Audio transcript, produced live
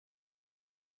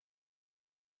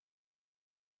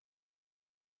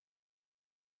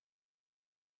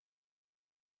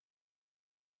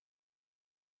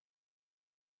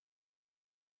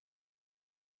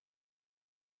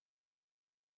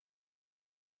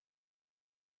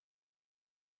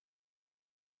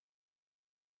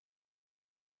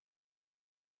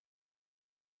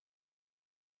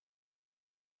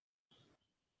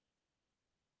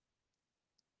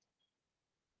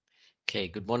Okay,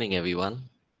 good morning, everyone.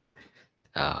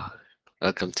 Uh,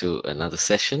 Welcome to another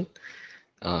session.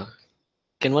 Uh,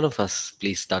 can one of us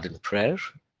please start in prayer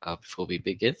before we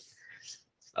begin?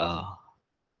 Uh,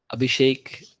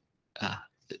 Abhishek, uh,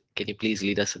 can you please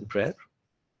lead us in prayer?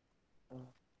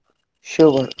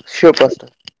 Sure, Pastor.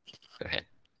 Go ahead.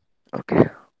 Okay.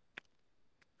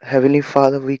 Heavenly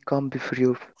Father, we come before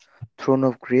your throne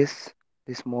of grace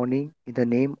this morning in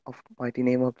the mighty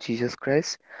name of Jesus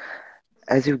Christ.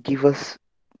 As you give us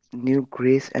new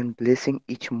grace and blessing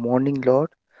each morning, Lord,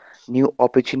 new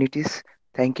opportunities.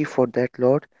 Thank you for that,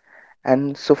 Lord.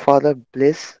 And so, Father,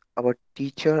 bless our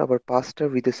teacher, our pastor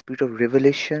with the spirit of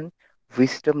revelation,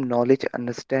 wisdom, knowledge,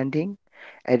 understanding,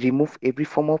 and remove every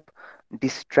form of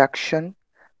distraction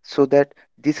so that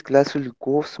this class will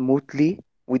go smoothly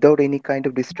without any kind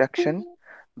of distraction.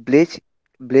 Bless,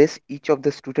 bless each of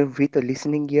the students with a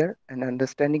listening ear and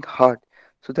understanding heart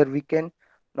so that we can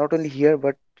not only hear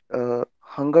but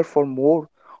hunger for more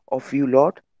of you,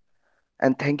 Lord.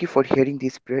 And thank you for hearing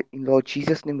this prayer. In Lord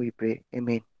Jesus' name we pray.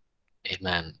 Amen.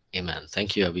 Amen. Amen.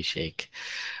 Thank you, Abhishek.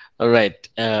 All right.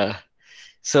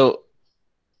 So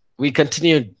we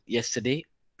continued yesterday.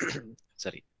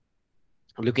 Sorry,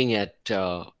 looking at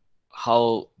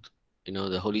how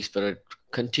the Holy Spirit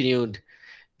continued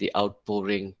the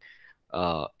outpouring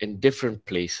in different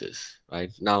places.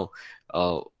 Right now,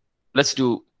 let's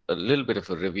do a little bit of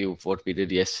a review of what we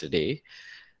did yesterday.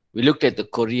 We looked at the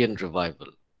Korean revival.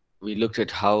 We looked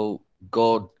at how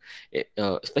God,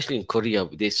 especially in Korea,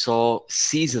 they saw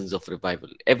seasons of revival.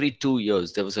 Every 2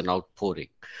 years, there was an outpouring,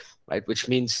 right? Which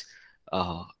means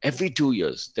every 2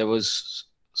 years, there was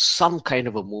some kind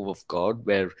of a move of God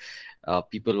where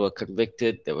people were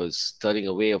convicted, there was turning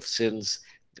away of sins,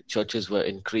 the churches were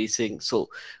increasing. So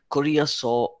Korea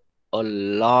saw a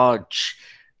large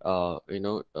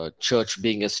church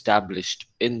being established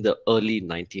in the early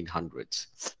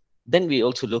 1900s. Then we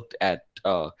also looked at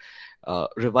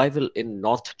revival in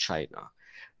North China.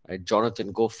 Right?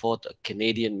 Jonathan Goforth, a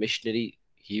Canadian missionary,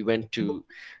 he went to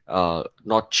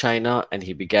North China and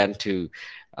he began to,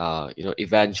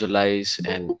 evangelize,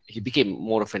 and he became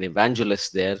more of an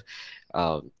evangelist there.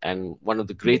 And one of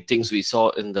the great things we saw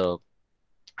in the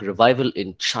revival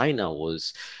in China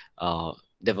was uh,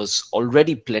 there was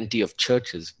already plenty of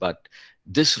churches, but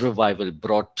this revival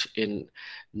brought in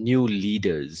new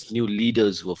leaders. New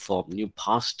leaders were formed, new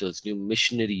pastors, new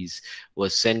missionaries were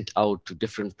sent out to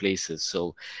different places. So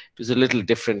it was a little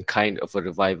different kind of a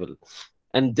revival.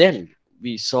 And then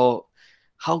we saw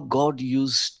how God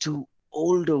used two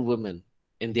older women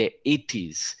in their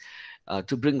 80s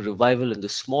to bring revival in the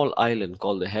small island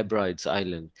called the Hebrides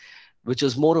Island, which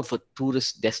was more of a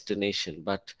tourist destination.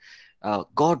 But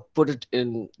God put it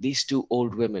in these two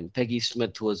old women, Peggy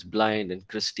Smith, who was blind, and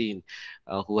Christine,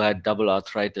 who had double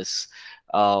arthritis,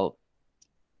 uh,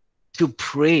 to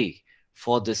pray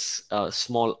for this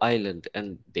small island.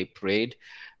 And they prayed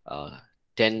uh,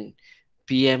 10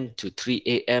 p.m. to 3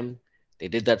 a.m. They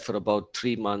did that for about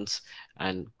 3 months,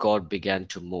 and God began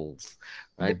to move,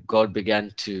 right? God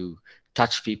began to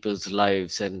touch people's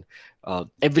lives, and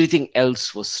everything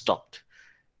else was stopped.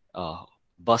 uh,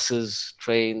 Buses,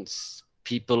 trains,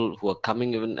 people who are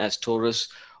coming even as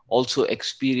tourists also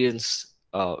experience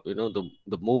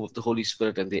the move of the Holy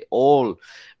Spirit, and they all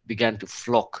began to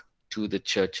flock to the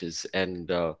churches.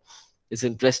 And it's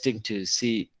interesting to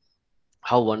see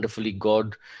how wonderfully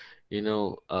God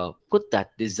put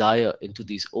that desire into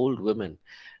these old women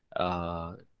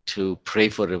uh, to pray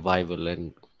for revival.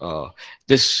 And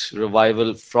this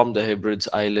revival from the Hebrides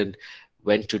Island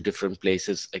went to different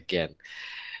places again.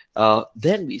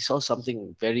 Then we saw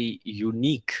something very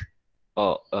unique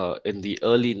in the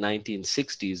early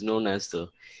 1960s, known as the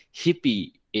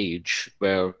hippie age,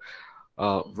 where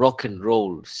rock and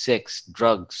roll, sex,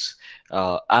 drugs,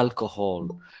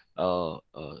 alcohol, uh,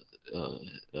 uh,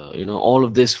 all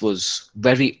of this was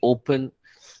very open,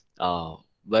 uh,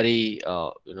 very,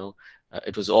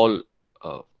 it was all,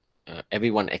 uh,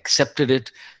 everyone accepted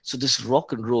it. So this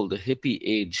rock and roll, the hippie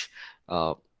age,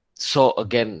 saw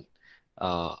again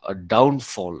a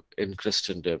downfall in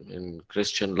Christendom, in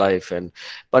Christian life. And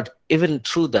but even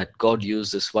through that, God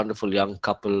used this wonderful young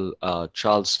couple,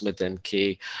 Charles Smith and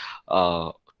Kay,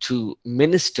 to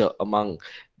minister among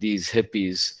these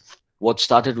hippies. What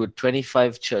started with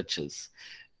 25 churches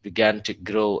began to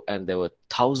grow, and there were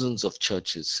thousands of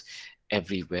churches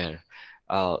everywhere.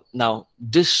 Now,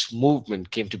 this movement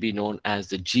came to be known as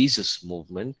the Jesus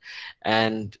movement,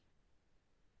 and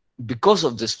because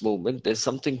of this movement, there's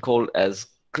something called as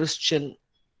Christian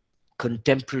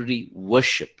contemporary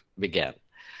worship began.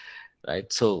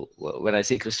 Right. So when I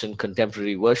say Christian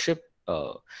contemporary worship,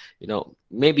 uh,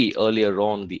 maybe earlier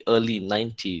on, the early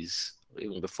 90s, or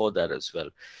even before that as well,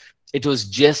 it was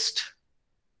just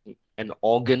an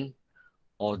organ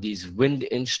or these wind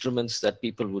instruments that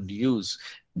people would use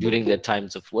during their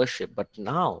times of worship. But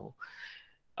now,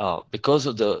 because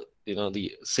of the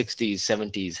 60s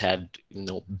 70s had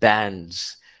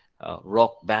bands,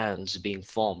 rock bands being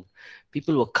formed,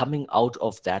 people were coming out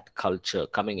of that culture,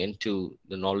 coming into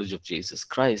the knowledge of Jesus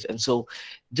Christ. And so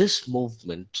this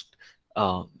movement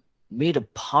uh, made a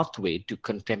pathway to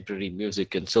contemporary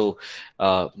music. And so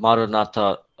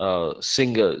Maranatha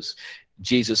singers,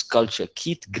 Jesus culture,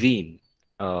 Keith Green,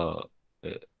 uh,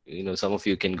 some of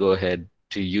you can go ahead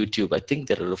to YouTube. I think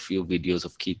there are a few videos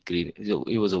of Keith Green.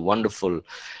 He was a wonderful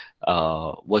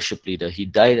worship leader. He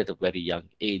died at a very young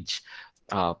age,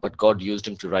 but God used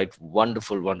him to write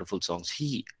wonderful, wonderful songs.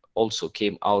 He also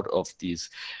came out of these.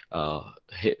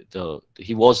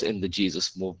 He was in the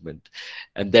Jesus movement,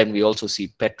 and then we also see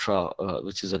Petra,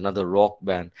 which is another rock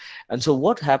band. And so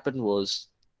what happened was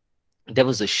there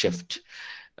was a shift.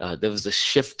 There was a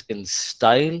shift in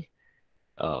style.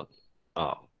 Uh,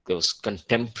 uh, there was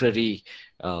contemporary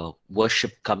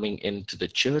worship coming into the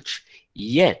church.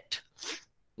 Yet,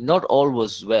 not all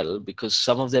was well, because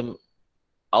some of them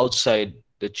outside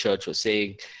the church were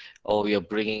saying, "Oh, you're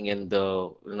bringing in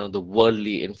the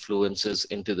worldly influences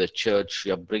into the church.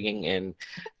 You're bringing in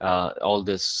all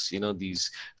this,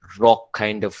 these rock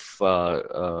kind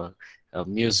of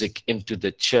music into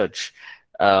the church,"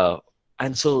 uh,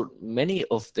 and so many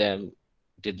of them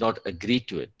did not agree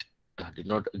to it. Did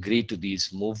not agree to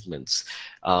these movements.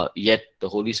 Yet the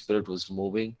Holy Spirit was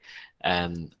moving,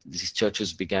 and these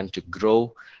churches began to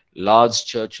grow. Large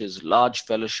churches, large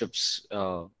fellowships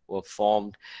were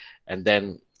formed. And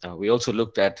then we also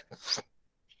looked at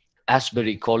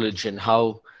Asbury College and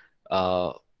how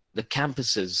uh, the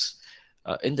campuses,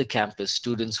 in the campus,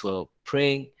 students were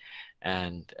praying,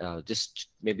 and just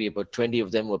maybe about 20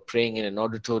 of them were praying in an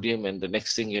auditorium, and the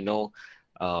next thing you know,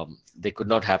 they could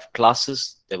not have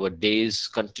classes. There were days,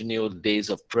 continual days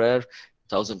of prayer.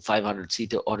 1,500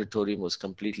 seater auditorium was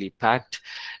completely packed,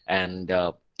 and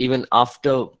even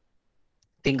after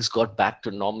things got back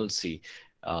to normalcy,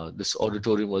 this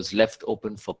auditorium was left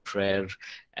open for prayer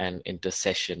and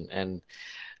intercession. And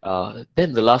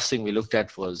then the last thing we looked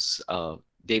at was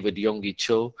David Yonggi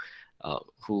Cho,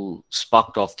 who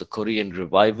sparked off the Korean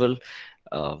revival.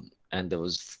 And there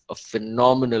was a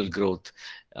phenomenal growth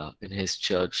in his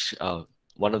church.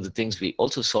 One of the things we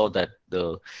also saw that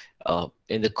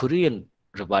in the Korean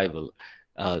revival,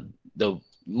 the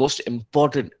most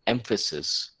important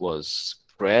emphasis was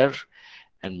prayer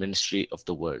and ministry of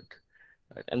the word.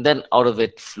 Right? And then out of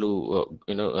it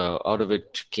out of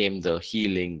it came the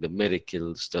healing, the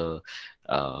miracles, the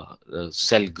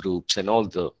cell groups, and all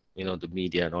the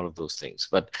media and all of those things.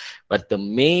 But the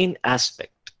main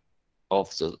aspect of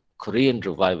the Korean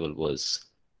revival was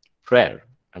prayer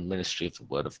and ministry of the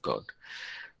word of God.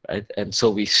 Right? And so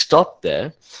we stopped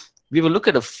there. We will look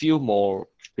at a few more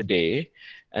today,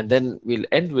 and then we'll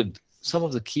end with some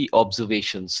of the key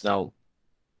observations. Now,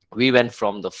 we went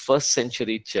from the first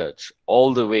century church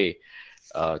all the way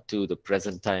to the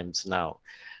present times now.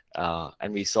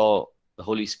 And we saw the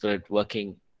Holy Spirit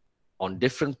working on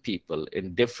different people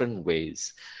in different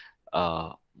ways,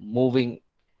 moving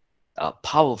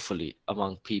powerfully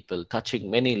among people, touching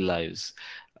many lives.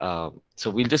 So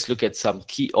we'll just look at some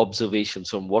key observations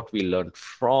from what we learned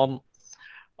from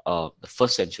the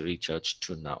first century church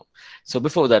to now. So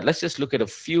before that, let's just look at a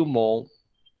few more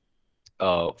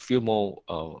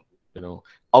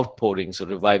outpourings or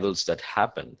revivals that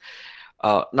happened.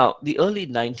 Now, the early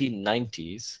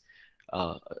 1990s,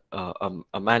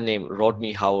 a man named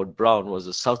Rodney Howard Brown was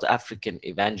a South African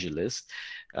evangelist.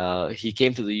 He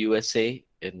came to the USA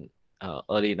in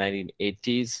early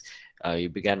 1980s. He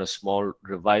began a small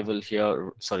revival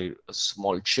here, sorry, a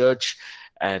small church,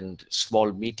 and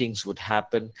small meetings would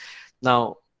happen.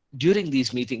 Now, during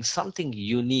these meetings, something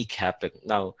unique happened.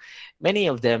 Now, many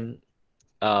of them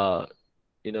uh,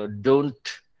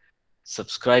 don't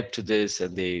subscribe to this,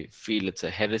 and they feel it's a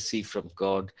heresy from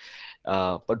God.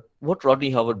 But what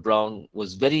Rodney Howard Brown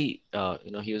was he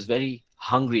was very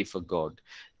hungry for God.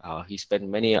 He spent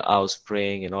many hours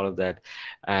praying and all of that.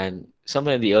 And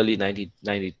somewhere in the early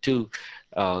 1992,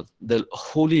 the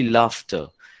holy laughter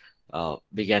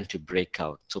began to break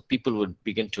out. So people would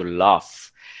begin to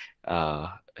laugh uh,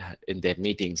 in their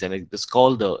meetings, and it's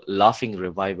called the laughing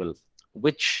revival,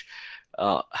 which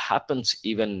happens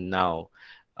even now.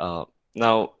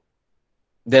 Now,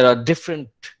 there are different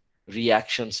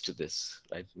reactions to this,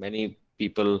 right? Many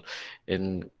people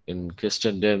in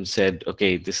Christendom said,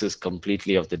 okay, this is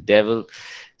completely of the devil.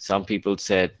 Some people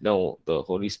said, no, the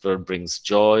Holy Spirit brings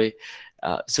joy.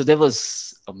 So there was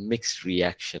a mixed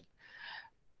reaction.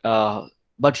 Uh,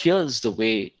 but here's the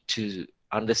way to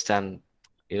understand,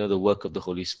 the work of the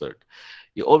Holy Spirit.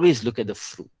 You always look at the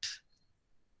fruit,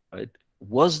 right?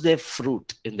 Was there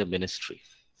fruit in the ministry?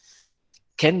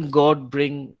 Can God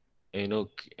bring,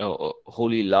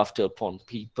 holy laughter upon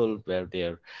people where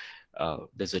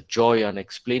there's a joy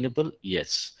unexplainable?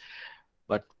 Yes.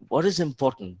 But what is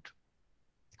important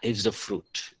is the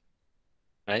fruit,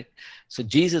 right? So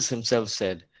Jesus himself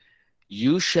said,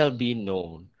 "You shall be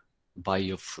known by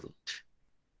your fruit,"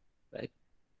 right?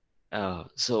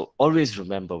 So always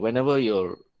remember, whenever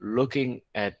you're looking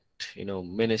at,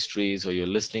 ministries or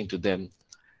you're listening to them,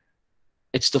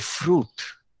 it's the fruit.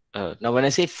 Now, when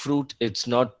I say fruit, it's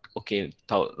not okay.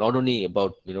 Not only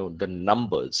about the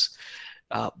numbers,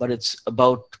 but it's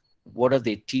about what are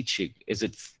they teaching. Is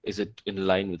it in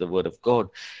line with the Word of God?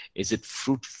 Is it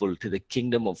fruitful to the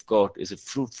kingdom of God? Is it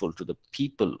fruitful to the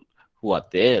people who are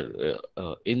there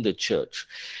in the church?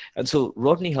 And so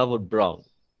Rodney Howard Brown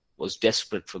was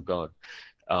desperate for God.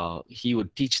 He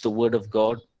would teach the Word of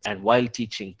God, and while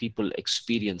teaching, people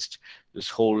experienced this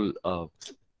whole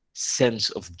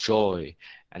sense of joy,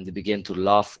 and they began to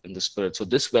laugh in the spirit. So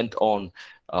this went on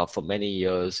for many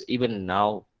years. Even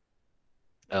now,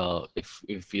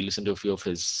 if you listen to a few of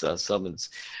his sermons,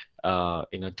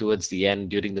 towards the end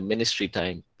during the ministry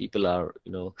time, people are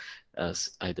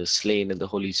either slain in the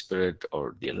Holy Spirit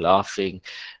or they're laughing.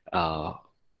 Uh,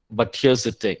 but here's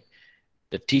the thing: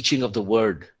 the teaching of the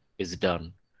word is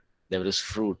done. There is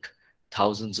fruit.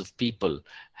 Thousands of people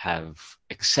have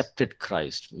accepted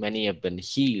Christ. Many have been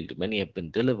healed. Many have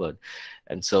been delivered.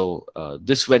 And so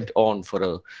this went on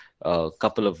for a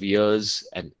couple of years,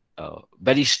 and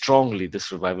very strongly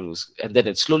this revival was, and then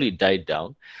it slowly died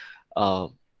down. Uh,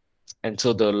 and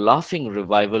so the laughing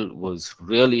revival was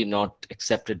really not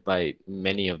accepted by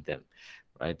many of them,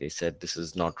 right? They said, this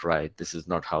is not right. This is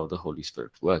not how the Holy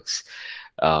Spirit works.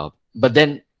 But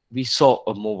then we saw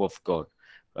a move of God,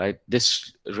 right?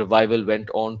 This revival went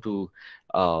on to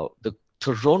the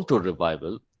Toronto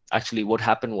revival. Actually, what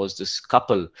happened was this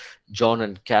couple, John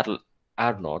and Carol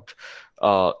Arnott,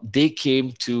 they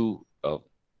came to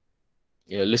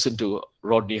listen to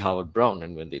Rodney Howard Brown.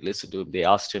 And when they listened to him, they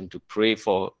asked him to pray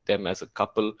for them as a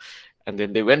couple. And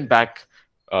then they went back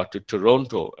to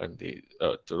Toronto and the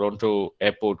Toronto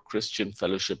Airport Christian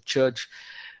Fellowship Church.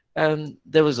 And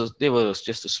there was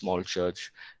just a small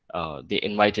church. They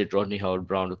invited Rodney Howard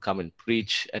Brown to come and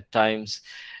preach at times.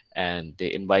 And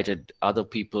they invited other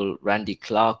people, Randy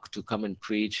Clark, to come and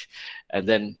preach. And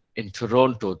then in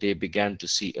Toronto, they began to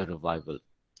see a revival.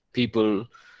 People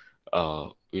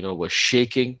were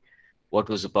shaking. What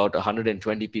was about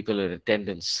 120 people in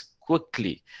attendance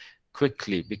quickly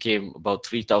became about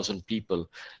 3,000 people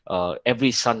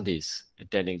every Sundays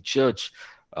attending church.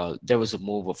 There was a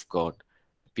move of God.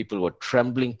 People were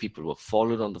trembling. People were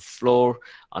fallen on the floor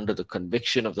under the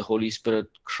conviction of the Holy Spirit,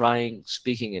 crying,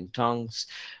 speaking in tongues.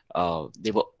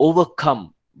 They were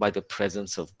overcome by the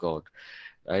presence of God.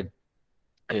 Right?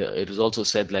 It was also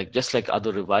said, like just like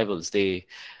other revivals, they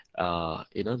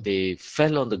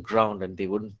fell on the ground and they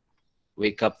wouldn't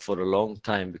wake up for a long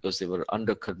time because they were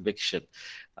under conviction.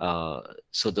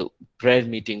 So the prayer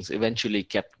meetings eventually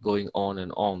kept going on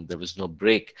and on. There was no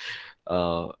break.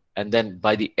 And then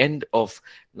by the end of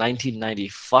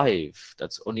 1995,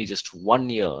 that's only just 1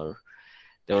 year,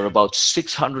 there were about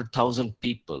 600,000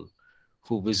 people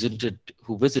who visited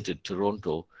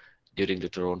Toronto during the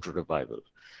Toronto revival.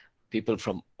 People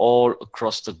from all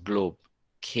across the globe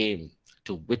came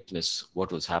to witness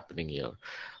what was happening here.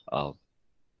 Uh,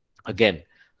 Again,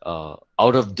 out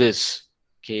of this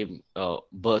came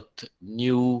birth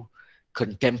new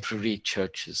contemporary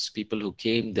churches. People who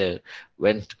came there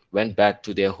went back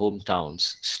to their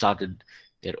hometowns, started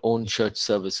their own church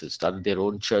services, started their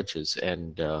own churches,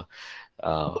 and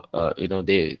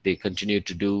they continue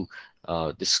to do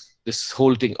this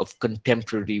whole thing of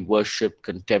contemporary worship,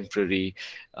 contemporary,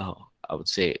 uh, I would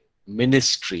say,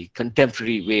 ministry,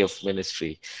 contemporary way of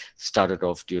ministry started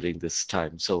off during this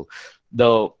time. So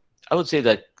the I would say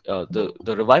that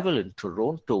the revival in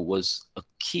Toronto was a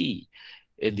key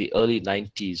in the early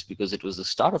 90s because it was the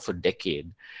start of a decade,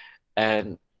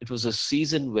 and it was a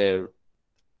season where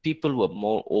people were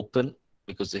more open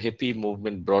because the hippie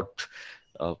movement brought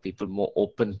people more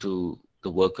open to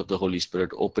the work of the Holy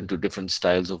Spirit, open to different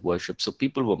styles of worship. So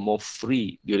people were more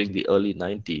free during the early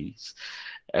 90s.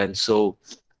 And so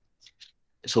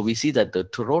we see that the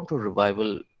Toronto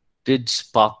revival did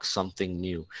spark something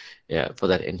new, yeah, for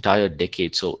that entire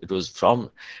decade. So it was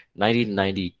from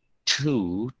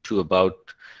 1992 to about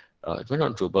it went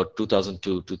on to about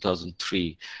 2002,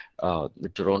 2003. The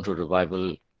Toronto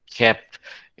revival kept,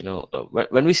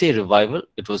 when we say revival,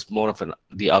 it was more of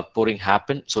the outpouring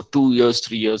happened. So 2 years,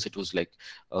 3 years, it was like,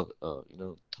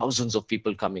 thousands of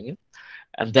people coming in,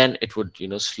 and then it would,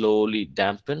 slowly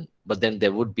dampen. But then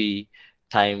there would be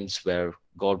times where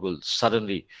God will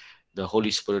suddenly, the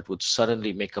Holy Spirit would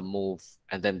suddenly make a move,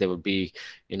 and then there would be,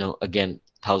 again,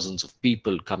 thousands of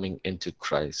people coming into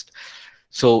Christ.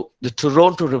 So the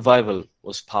Toronto revival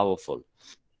was powerful,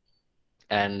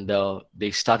 and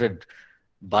they started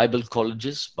Bible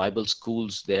colleges, Bible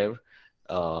schools there.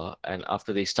 And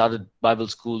after they started Bible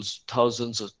schools,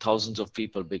 thousands of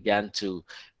people began to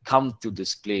come to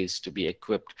this place to be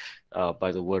equipped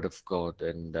by the Word of God.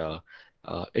 And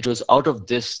it was out of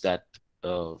this that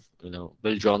Bill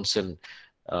Johnson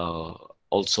uh,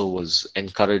 also was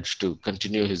encouraged to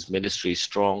continue his ministry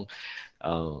strong.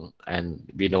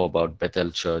 And we know about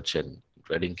Bethel Church in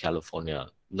Redding, California,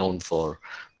 known for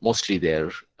mostly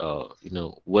their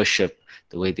worship,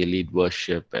 the way they lead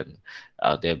worship, and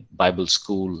their Bible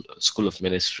school of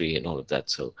ministry, and all of that.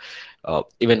 So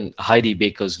even Heidi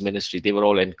Baker's ministry, they were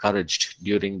all encouraged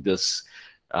during this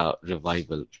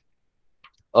revival.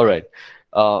 All right,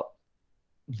 uh,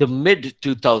 the mid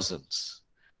 2000s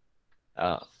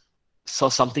uh, saw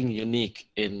something unique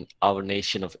in our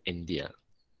nation of India,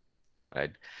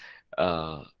 right?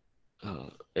 Uh,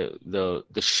 the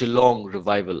Shillong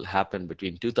revival happened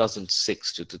between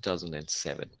 2006 to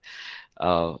 2007.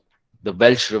 Uh, the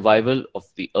Welsh revival of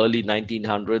the early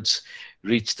 1900s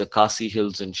reached the Khasi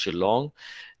Hills in Shillong.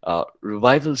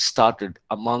 Revival started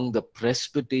among the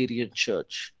Presbyterian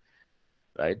Church,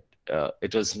 right?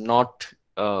 It was not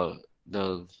the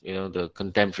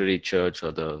contemporary church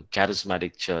or the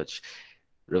charismatic church.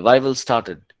 Revival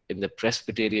started in the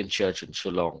Presbyterian Church in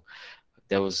Shillong.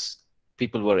 There was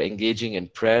People were engaging in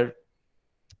prayer,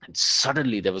 and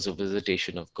suddenly there was a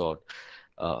visitation of God.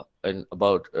 In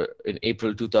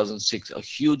April 2006, a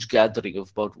huge gathering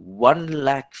of about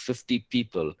 150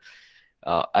 people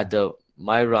at the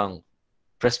Mairang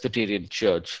Presbyterian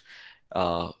Church.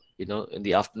 In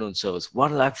the afternoon service,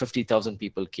 150,000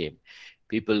 people came.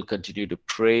 People continued to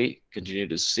pray, continued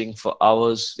to sing for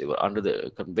hours. They were under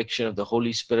the conviction of the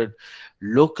Holy Spirit.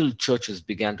 Local churches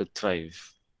began to thrive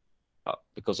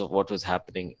because of what was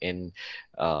happening in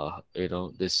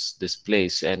this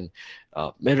place, and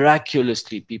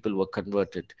miraculously people were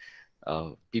converted.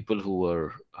 People who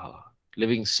were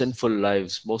living sinful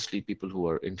lives, mostly people who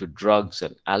were into drugs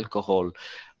and alcohol,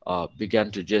 began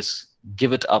to just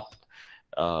give it up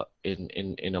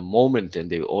in a moment, and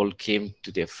they all came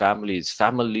to their families.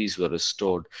 Families were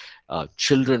restored.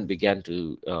 Children began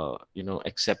to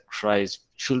accept Christ.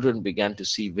 Children began to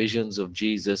see visions of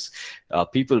Jesus.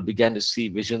 People began to see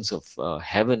visions of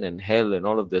heaven and hell, and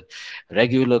all of that.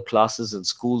 Regular classes and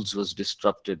schools was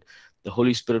disrupted. The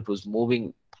Holy Spirit was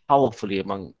moving powerfully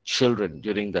among children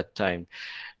during that time.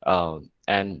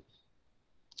 And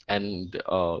the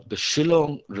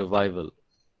Shillong revival,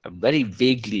 I very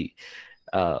vaguely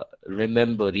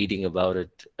remember reading about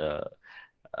it,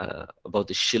 about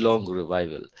the Shillong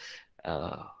revival.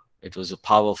 Uh, it was a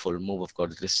powerful move of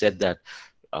God. It is said that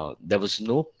there was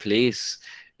no place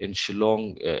in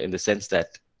Shillong, in the sense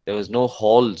that there was no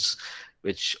halls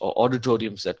or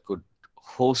auditoriums that could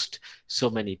host so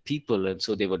many people, and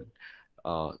so they would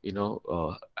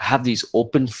have these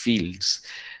open fields,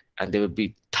 and there would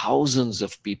be thousands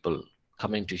of people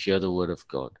coming to hear the word of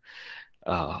God.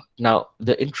 Now,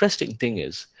 the interesting thing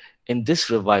is, in this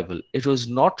revival, it was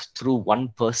not through one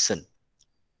person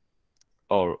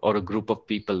or a group of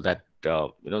people that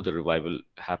the revival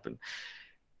happened.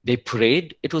 They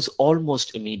prayed. It was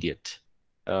almost immediate.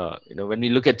 When we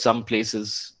look at some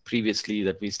places previously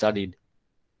that we studied,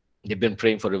 they've been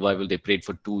praying for revival. They prayed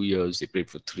for 2 years. They prayed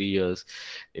for 3 years.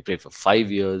 They prayed for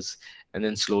 5 years, and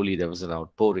then slowly there was an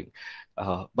outpouring.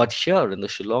 But here in the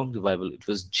Shillong revival, it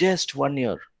was just 1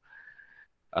 year.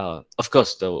 Of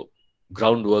course, the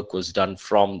groundwork was done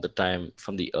from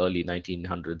the early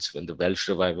 1900s, when the Welsh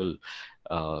revival,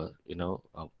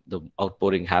 the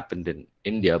outpouring happened in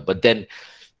India. But then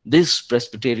this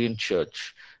Presbyterian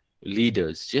church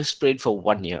leaders just prayed for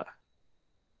 1 year,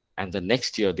 and the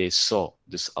next year they saw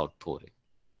this outpouring.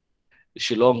 The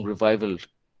Shillong revival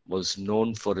was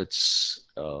known for its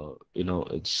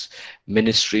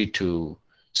ministry to,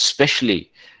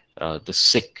 especially the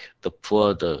sick, the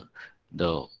poor,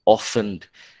 the orphaned,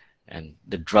 and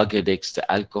the drug addicts,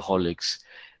 the alcoholics.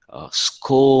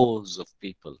 Scores of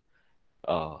people.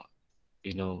 Uh,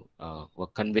 were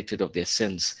convicted of their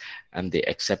sins, and they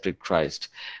accepted Christ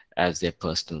as their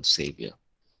personal savior.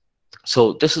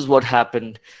 So this is what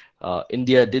happened.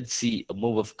 India did see a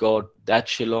move of God. That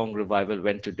Shillong revival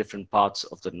went to different parts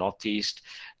of the Northeast.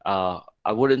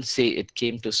 I wouldn't say it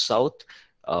came to South.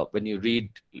 When you read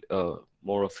uh,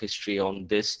 more of history on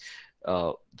this,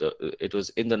 it was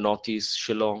in the Northeast,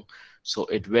 Shillong, so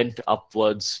it went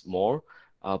upwards more,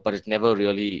 but it never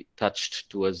really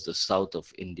touched towards the south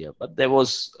of India. But there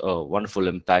was a wonderful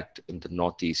impact in the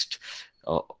Northeast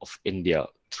of India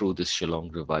through this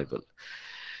Shillong revival.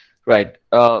 Right.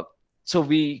 So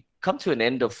we come to an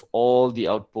end of all the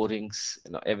outpourings,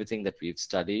 everything that we've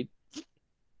studied.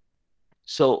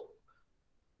 So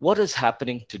what is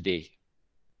happening today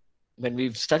when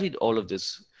we've studied all of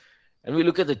this and we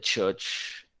look at the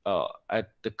church at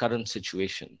the current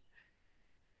situation?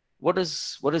 What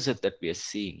is it that we are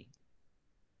seeing?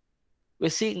 We're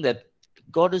seeing that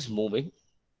God is moving.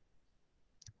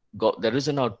 God, there is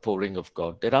an outpouring of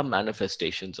God. There are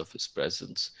manifestations of His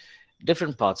presence,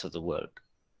 different parts of the world,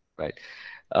 right?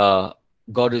 Uh,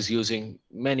 God is using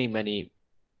many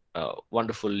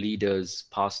wonderful leaders,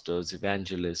 pastors,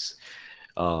 evangelists,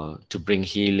 to bring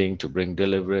healing, to bring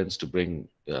deliverance, to bring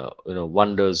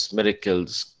wonders,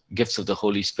 miracles, gifts of the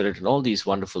Holy Spirit, and all these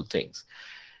wonderful things.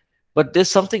 But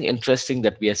there's something interesting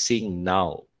that we are seeing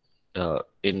now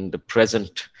in the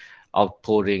present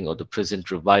outpouring or the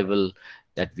present revival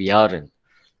that we are in.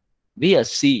 We are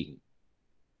seeing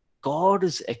God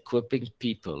is equipping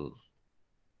people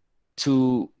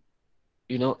to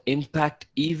impact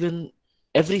even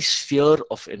every sphere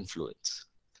of influence.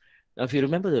 Now, if you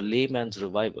remember the layman's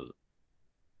revival,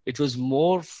 it was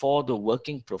more for the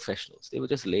working professionals. They were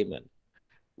just laymen.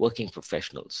 Working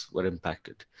professionals were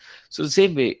impacted. So, the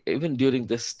same way, even during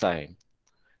this time,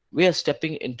 we are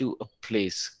stepping into a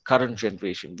place, current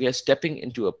generation, we are stepping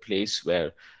into a place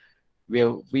where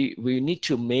we need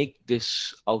to make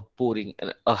this outpouring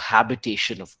a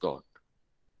habitation of God,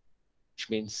 which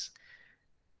means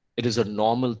it is a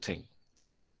normal thing.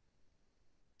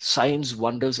 Signs,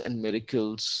 wonders, and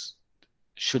miracles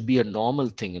should be a normal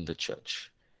thing in the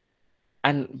church.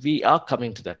 And we are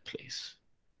coming to that place.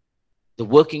 The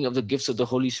working of the gifts of the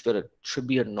Holy Spirit should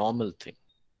be a normal thing,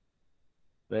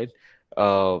 right?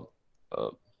 Uh,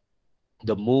 uh,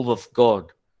 the move of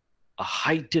God, a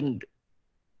heightened,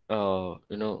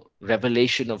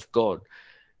 revelation of God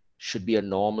should be a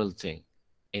normal thing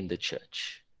in the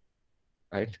church,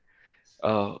 right?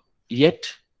 Uh,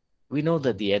 Yet, we know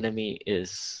that the enemy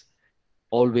is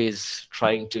always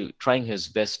trying his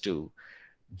best to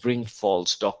bring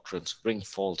false doctrines, bring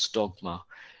false dogma,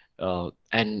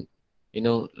 and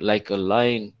like a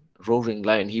lion, roaring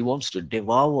lion, he wants to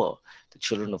devour the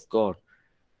children of God,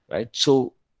 right?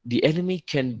 So the enemy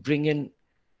can bring in,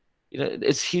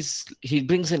 he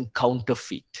brings in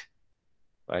counterfeit,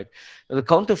 right? Now, the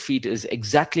counterfeit is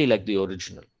exactly like the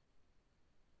original.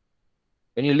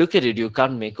 When you look at it, you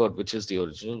can't make out which is the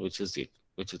original, which is the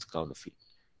counterfeit.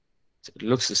 So it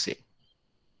looks the same.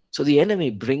 So the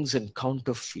enemy brings in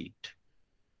counterfeit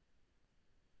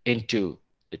into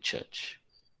the church.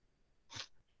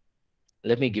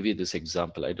 Let me give you this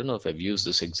example. I don't know if I've used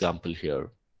this example here.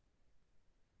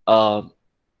 Um,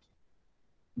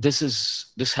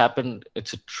 this happened.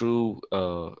 It's a true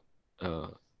uh,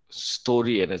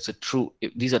 story, and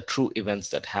these are true events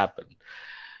that happened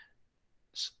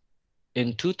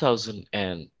in 2000,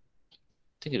 and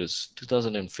I think it was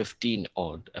 2015,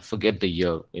 or I forget the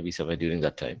year, maybe somewhere during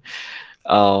that time.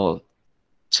 Uh,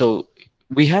 so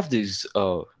we have these.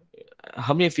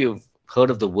 How many of you have heard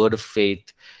of the word of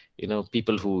faith?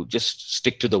 People who just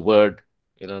stick to the word.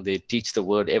 They teach the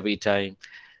word every time.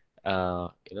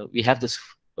 We have this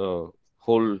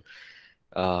whole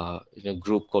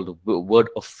group called the Word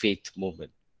of Faith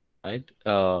movement, right?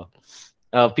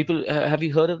 People, have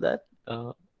you heard of that?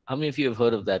 How many of you have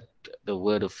heard of that? The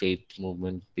Word of Faith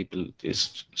movement. People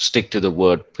just stick to the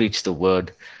word, preach the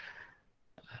word.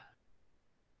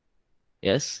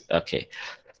 Yes. Okay.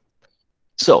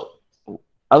 So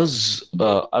I was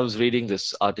reading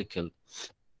this article,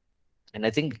 and I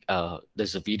think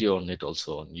there's a video on it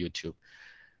also on YouTube.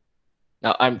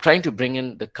 Now I'm trying to bring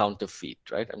in the counterfeit,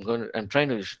 right? I'm trying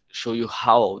to show you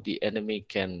how the enemy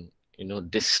can,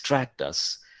 distract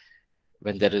us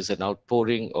when there is an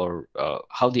outpouring, or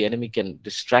how the enemy can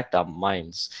distract our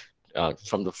minds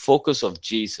from the focus of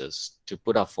Jesus to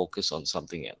put our focus on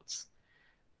something else,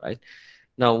 right?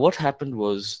 Now, what happened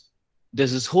was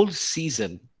there's this whole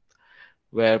season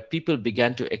where people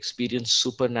began to experience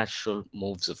supernatural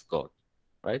moves of God,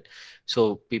 right?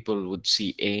 So people would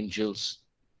see angels,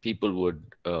 people would,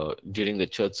 during the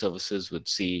church services, would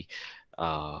see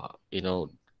you know,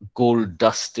 gold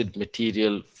dusted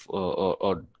material,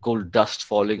 or gold dust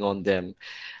falling on them.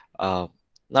 uh,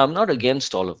 Now, I'm not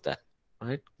against all of that,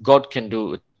 right? God can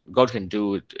do it. God can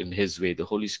do it in His way. The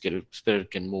Holy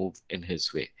Spirit can move in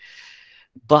His way.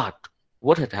 But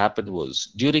what had happened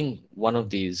was, during one of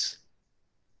these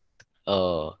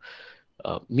uh,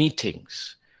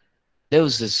 meetings, there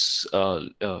was this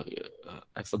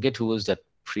I forget who was that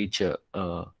preacher.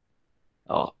 How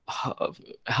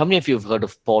many of you have heard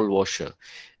of Paul Washer?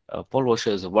 Paul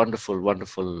Washer is a wonderful,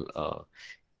 wonderful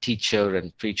teacher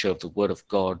and preacher of the Word of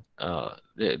God,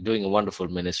 they're doing a wonderful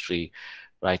ministry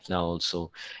right now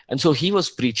also. And so he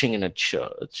was preaching in a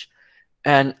church.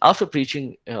 And after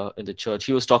preaching in the church,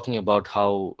 he was talking about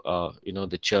how,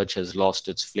 the church has lost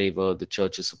its flavor. The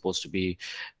church is supposed to be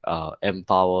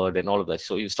empowered and all of that.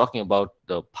 So he was talking about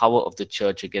the power of the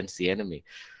church against the enemy.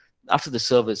 After the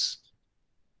service,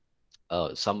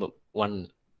 some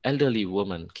one elderly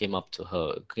woman came up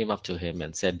to him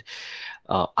and said,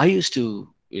 I used to,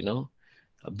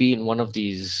 be in one of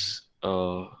these,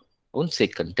 I won't say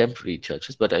contemporary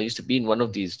churches, but I used to be in one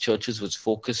of these churches which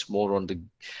focused more on the,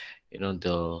 you know,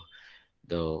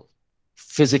 the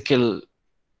physical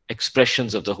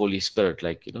expressions of the Holy Spirit.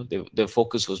 Like, their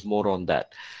focus was more on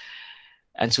that.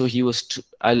 And so he was,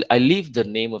 I leave the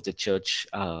name of the church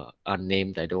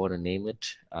unnamed. I don't want to name it.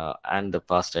 And the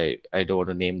pastor, I don't want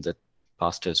to name the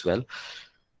pastor as well.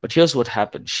 But here's what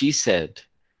happened. She said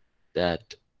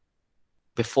that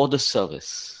before the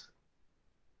service,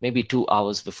 maybe 2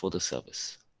 hours before the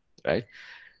service, right?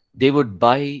 They would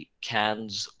buy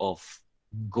cans of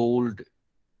gold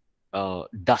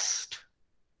dust,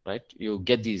 right? You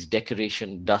get these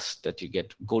decoration dust that you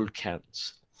get, gold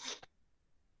cans.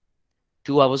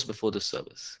 2 hours before the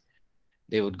service,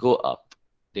 they would go up,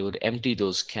 they would empty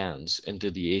those cans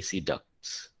into the AC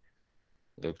ducts,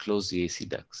 they would close the AC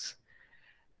ducts.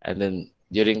 And then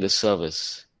during the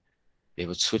service, they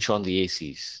would switch on the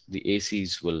ACs. The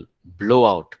ACs will blow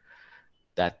out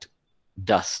that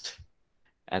dust,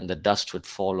 and the dust would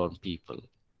fall on people.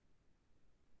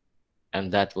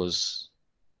 And that was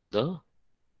the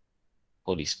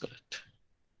Holy Spirit.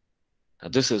 Now,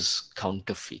 this is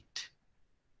counterfeit.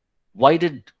 Why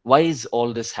is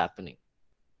all this happening?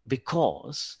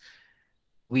 Because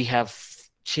we have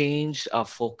changed our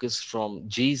focus from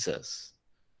Jesus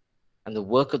and the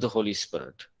work of the Holy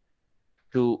Spirit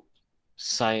to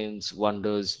signs,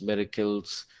 wonders,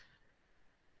 miracles,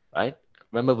 right?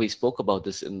 Remember, we spoke about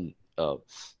this in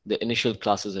the initial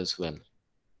classes as well.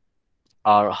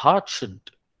 Our heart should,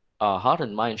 our heart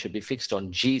and mind should be fixed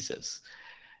on Jesus,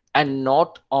 and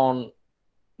not on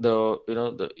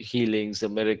the healings, the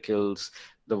miracles,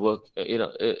 the work.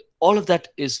 All of that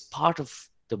is part of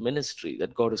the ministry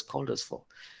that God has called us for,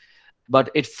 but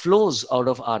it flows out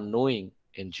of our knowing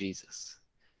in Jesus,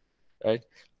 right?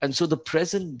 And so the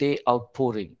present day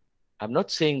outpouring, I'm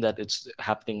not saying that it's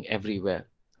happening everywhere,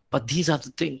 but these are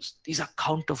the things, these are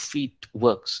counterfeit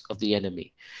works of the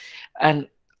enemy. And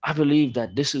I believe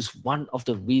that this is one of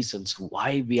the reasons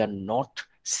why we are not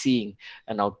seeing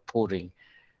an outpouring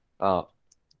uh,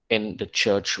 in the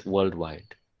church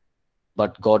worldwide.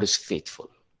 But God is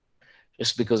faithful.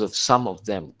 Just because of some of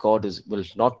them, will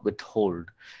not withhold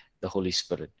the Holy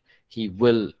Spirit. He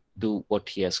will do what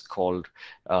He has called,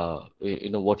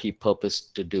 what He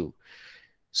purposed to do.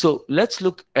 So let's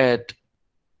look at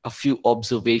a few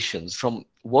observations from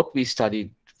what we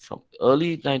studied from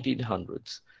early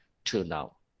 1900s to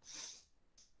now,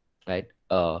 right?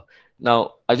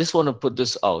 Now, I just want to put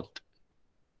this out.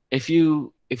 If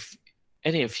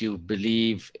any of you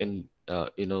believe in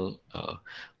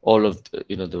all of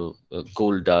the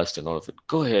gold dust and all of it,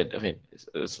 go ahead. I mean,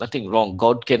 there's nothing wrong.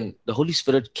 The Holy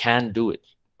Spirit can do it,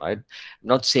 right? I'm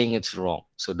not saying it's wrong,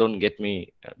 so don't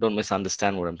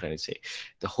misunderstand what I'm trying to say.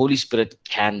 The Holy Spirit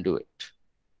can do it,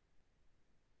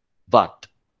 but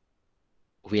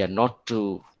we are not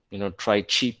to try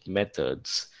cheap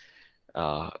methods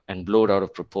and blow it out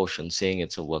of proportion, saying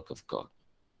it's a work of God,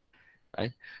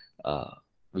 right? Uh,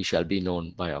 we shall be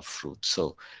known by our fruit.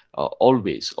 So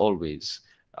always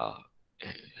uh,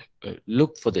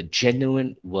 look for the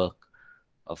genuine work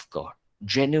of God,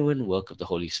 genuine work of the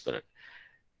Holy Spirit,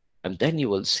 and then you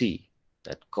will see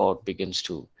that God begins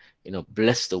to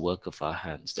bless the work of our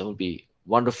hands. There will be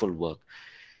wonderful work.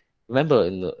 Remember,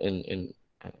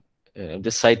 I'm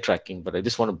just sidetracking, but I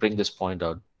just want to bring this point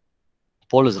out.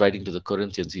 Paul is writing to the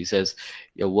Corinthians. He says,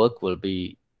 "Your work will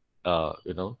be, uh,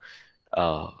 you know,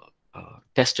 uh,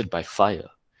 tested by fire."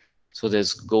 So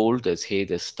there's gold, there's hay,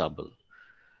 there's stubble.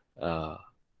 Uh,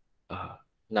 uh,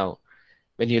 Now,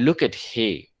 when you look at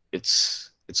hay,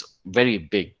 it's very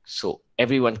big, so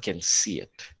everyone can see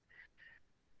it.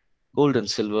 Gold and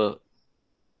silver,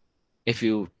 if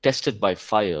you test it by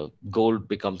fire, gold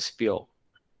becomes pure.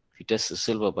 If you test the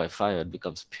silver by fire, it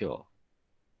becomes pure.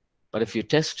 But if you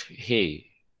test hay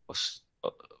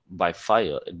by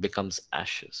fire, it becomes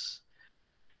ashes.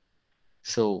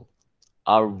 So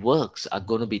our works are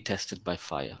going to be tested by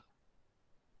fire.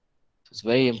 So it's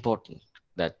very important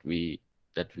that we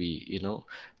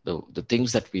the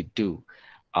things that we do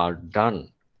are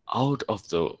done out of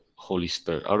the Holy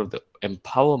Spirit, out of the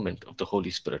empowerment of the Holy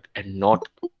Spirit, and not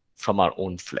from our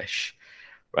own flesh,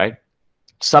 right?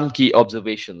 Some key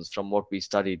observations from what we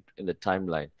studied in the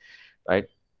timeline, right?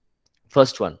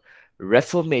 First one,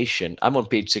 Reformation. I'm on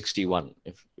page 61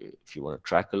 if you want to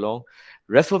track along.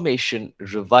 Reformation,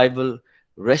 revival,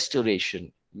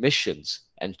 restoration, missions,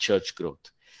 and church growth.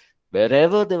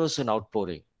 Wherever there was an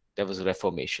outpouring, there was a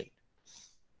reformation.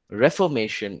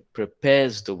 Reformation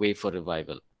prepares the way for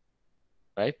revival,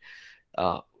 right?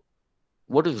 Uh,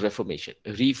 what is reformation?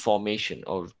 Reformation,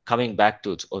 or coming back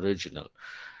to its original,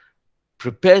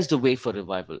 prepares the way for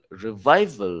revival.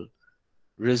 Revival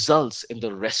results in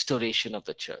the restoration of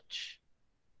the church.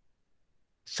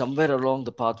 Somewhere along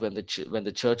the path, when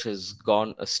the church has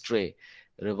gone astray,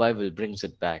 revival brings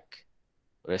it back,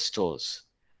 restores.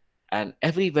 And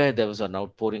everywhere there was an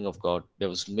outpouring of God, there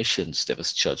was missions, there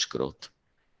was church growth,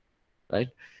 right?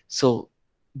 So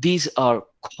these are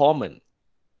common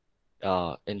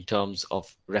in terms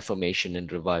of reformation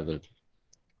and revival.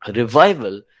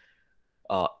 Revival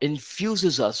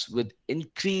infuses us with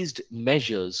increased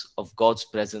measures of God's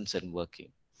presence and working,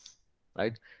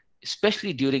 right?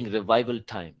 Especially during revival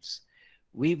times,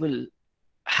 we will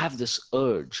have this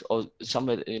urge, or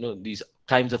somewhere, these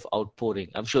times of outpouring.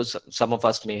 I'm sure some of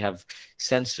us may have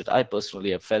sensed it. I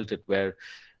personally have felt it, where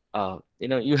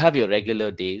you have your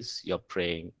regular days, you're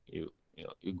praying, you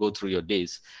go through your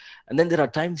days, and then there are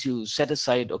times you set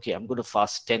aside, okay, I'm going to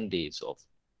fast 10 days or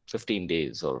 15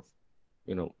 days, or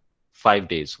you know 5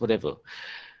 days, whatever.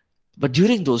 But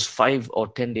during those 5 or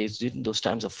 10 days, during those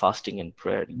times of fasting and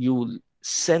prayer, you will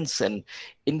sense an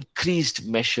increased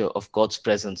measure of God's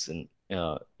presence in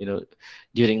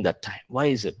during that time. Why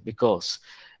is it? Because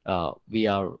we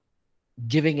are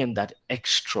giving Him that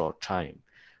extra time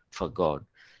for God,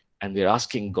 and we're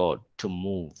asking God to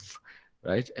move,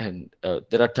 right? And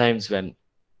there are times when,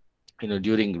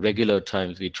 during regular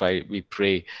times, we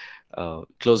pray,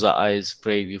 close our eyes,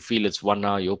 pray. You feel it's 1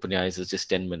 hour, you open your eyes, it's just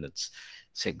 10 minutes.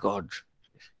 Say, God.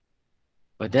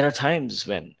 But there are times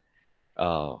when,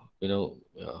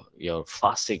 you're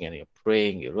fasting and you're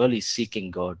praying, you're really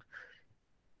seeking God.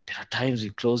 There are times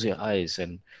you close your eyes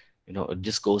and, it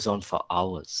just goes on for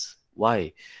hours.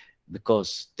 Why?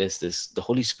 Because the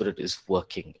Holy Spirit is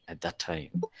working at that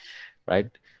time, right?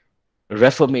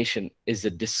 Reformation is the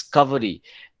discovery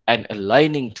and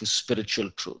aligning to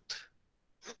spiritual truth.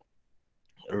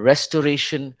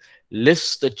 Restoration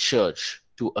lifts the church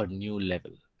to a new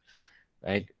level,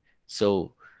 right?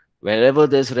 So wherever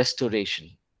there's restoration,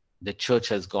 the church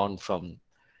has gone from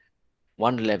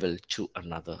one level to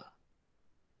another,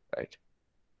 right?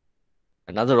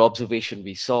 Another observation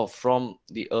we saw from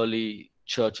the early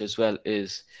church as well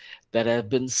is there have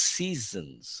been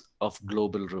seasons of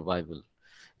global revival.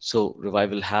 So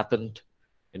revival happened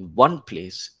in one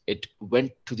place, it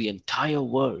went to the entire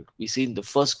world. We see in the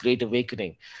first Great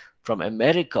Awakening from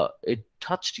America, it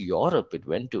touched Europe, it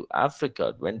went to Africa,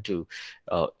 it went to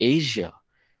Asia,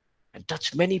 and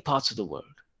touched many parts of the world.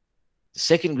 The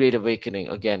second Great Awakening,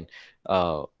 again,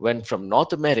 went from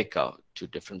North America to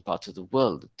different parts of the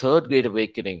world. The third Great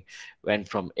Awakening went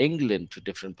from England to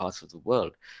different parts of the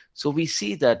world. So we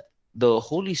see that the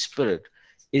Holy Spirit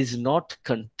is not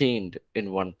contained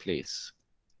in one place.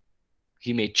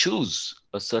 He may choose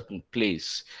a certain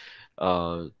place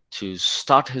to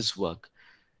start his work,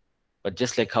 but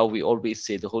just like how we always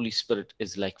say, the Holy Spirit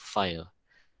is like fire.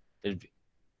 It,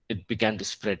 it began to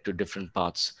spread to different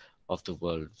parts of the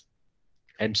world.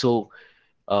 And so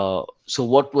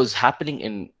what was happening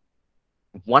in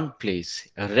one place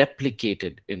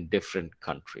replicated in different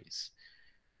countries,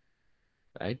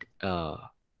 right?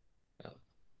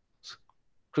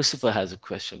 Christopher has a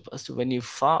question. First, when you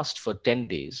fast for 10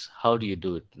 days, how do you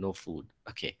do it? No food.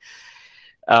 Okay.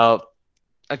 Uh,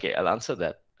 okay, I'll answer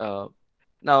that.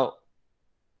 Now,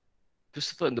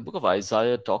 Christopher, in the book of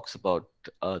Isaiah, talks about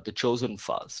the chosen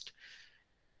fast.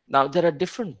 Now, there are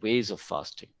different ways of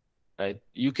fasting, right?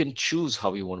 You can choose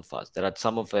how you want to fast. There are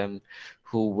some of them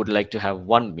who would like to have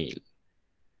one meal,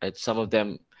 right? Some of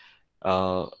them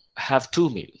have 2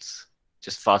 meals,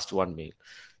 just fast one meal.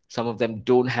 Some of them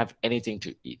don't have anything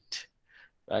to eat,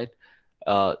 right?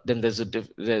 Then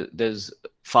there's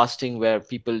fasting where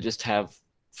people just have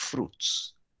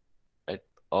fruits, right?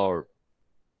 or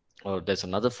there's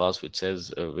another fast which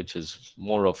says, which is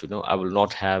more of, I will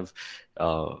not have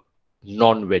uh,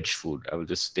 non-veg food. I will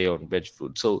just stay on veg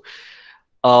food. So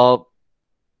uh,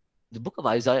 the book of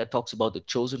Isaiah talks about the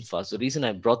chosen fast. The reason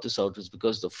I brought this out is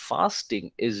because the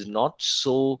fasting is not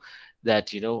so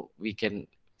that, we can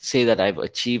say that I've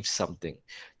achieved something.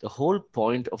 The whole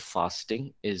point of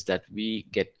fasting is that we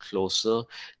get closer.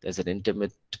 There's an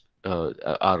intimate,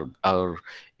 our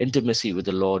intimacy with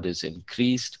the Lord is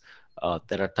increased.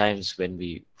 There are times when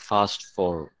we fast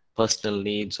for personal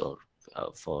needs, or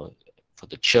for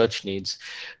the church needs.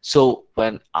 So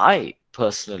when I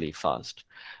personally fast,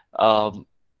 um,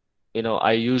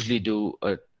 I usually do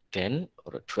a 10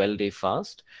 or a 12-day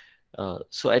fast.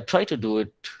 So I try to do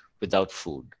it without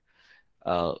food.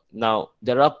 Now,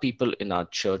 there are people in our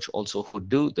church also who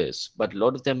do this, but a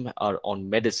lot of them are on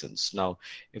medicines. Now,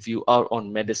 if you are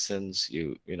on medicines,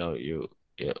 you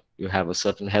have a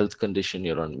certain health condition,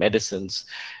 you're on medicines,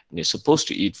 and you're supposed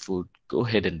to eat food, go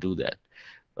ahead and do that,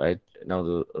 right? Now,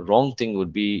 the wrong thing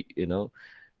would be, no,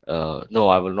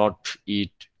 I will not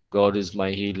eat. God is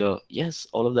my healer. Yes,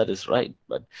 all of that is right.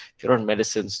 But if you're on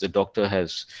medicines, the doctor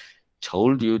has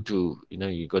told you to,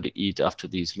 you got to eat after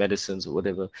these medicines or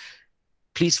whatever.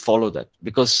 Please follow that,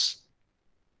 because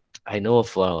I know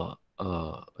of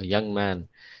a young man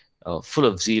full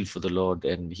of zeal for the Lord,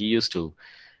 and he used to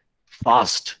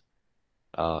fast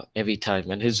every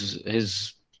time, and his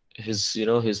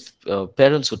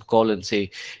parents would call and say,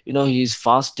 he's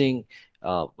fasting,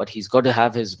 but he's got to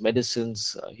have his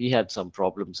medicines. He had some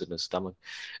problems in his stomach,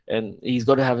 and he's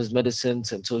got to have his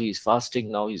medicines, and so he's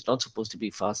fasting. Now he's not supposed to be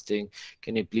fasting.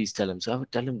 Can you please tell him? So I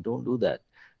would tell him, don't do that.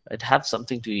 Right? Have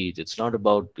something to eat. It's not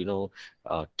about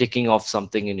ticking off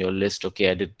something in your list.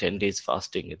 Okay, I did 10 days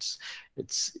fasting. It's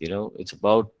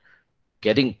about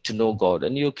getting to know God,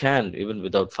 and you can even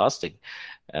without fasting.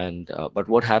 And but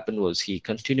what happened was he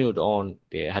continued on.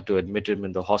 They had to admit him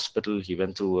in the hospital. He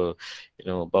went through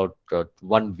about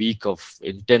 1 week of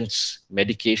intense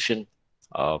medication,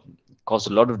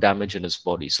 caused a lot of damage in his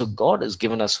body. So God has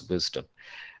given us wisdom,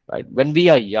 right? When we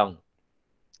are young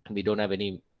and we don't have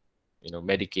any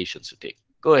medications to take,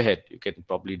 go ahead. You can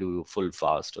probably do a full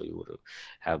fast, or you would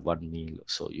have one meal,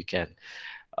 so you can.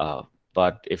 uh,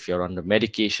 but if you're under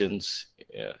medications,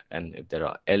 and if there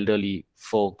are elderly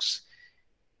folks,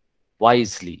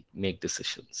 wisely make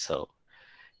decisions. So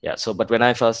yeah. So but when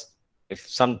I fast, if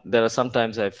some there are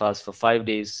sometimes I fast for 5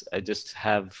 days, I just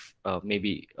have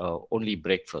maybe only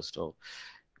breakfast. Or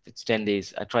if it's 10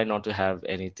 days, I try not to have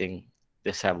anything,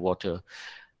 just have water.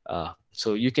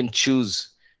 So you can choose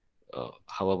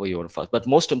however you want to fast. But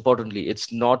most importantly,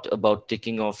 it's not about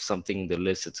ticking off something in the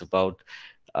list. It's about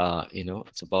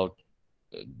it's about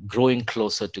growing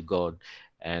closer to God,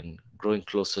 and growing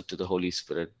closer to the Holy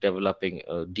Spirit, developing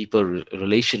a deeper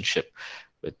relationship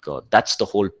with God. That's the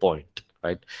whole point,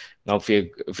 right? Now, if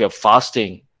you're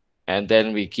fasting, and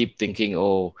then we keep thinking,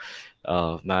 oh,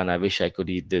 man, I wish I could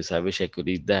eat this, I wish I could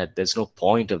eat that. There's no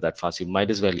point of that fast. You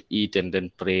might as well eat and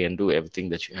then pray and do everything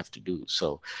that you have to do.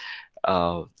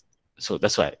 Uh, so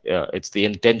that's why it's the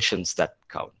intentions that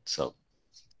count. So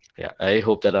yeah, I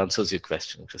hope that answers your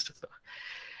question, Christopher.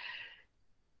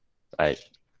 Right.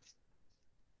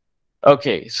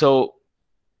 Okay, so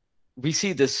we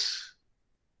see this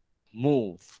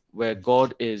move where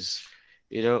God is,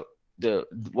 you know, the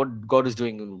what God is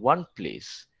doing in one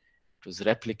place, it was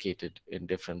replicated in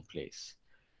different place,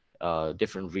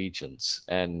 different regions,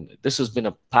 and this has been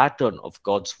a pattern of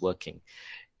God's working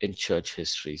in church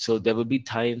history. So there will be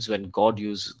times when God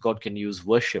can use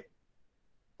worship,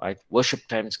 right? Worship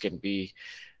times can be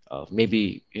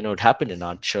maybe it happened in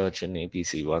our church in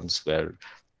APC once, where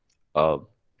uh,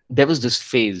 there was this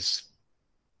phase.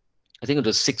 I think it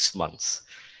was 6 months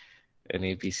in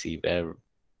APC where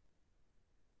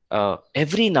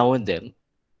every now and then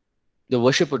the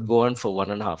worship would go on for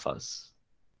 1.5 hours.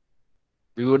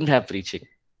 We wouldn't have preaching.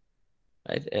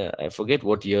 Right? I forget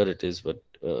what year it is, but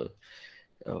uh,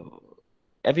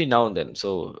 every now and then.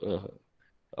 So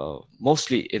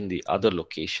mostly in the other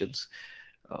locations,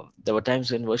 there were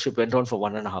times when worship went on for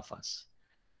 1.5 hours.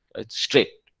 It's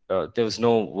straight. There was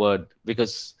no word,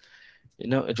 because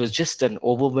it was just an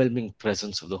overwhelming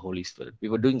presence of the Holy Spirit. We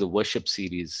were doing the worship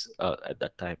series at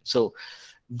that time. So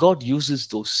God uses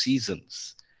those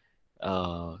seasons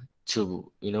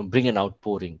to bring an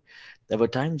outpouring. There were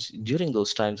times during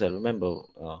those times, I remember,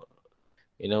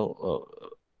 you know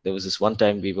there was this one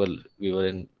time we were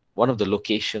in one of the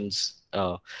locations,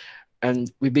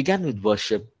 and we began with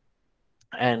worship,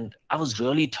 and I was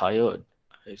really tired.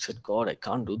 I said, God, I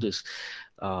can't do this.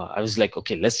 I was like,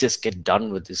 okay, let's just get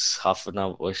done with this half an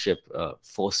hour worship,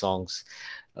 4 songs.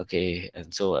 Okay,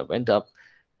 and so I went up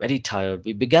very tired.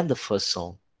 We began the first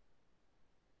song,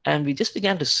 and we just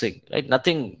began to sing. Right,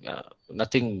 nothing.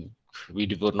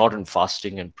 Were not in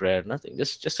fasting and prayer. Nothing.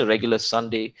 Just a regular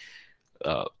Sunday.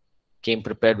 Uh, Came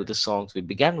prepared with the songs. We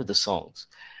began with the songs,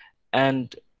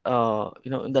 and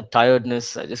in the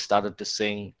tiredness, I just started to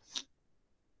sing.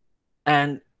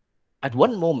 And at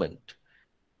one moment,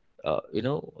 I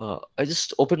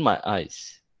just opened my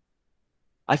eyes.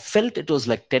 I felt it was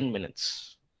like 10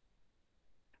 minutes.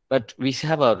 But we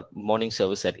have our morning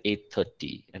service at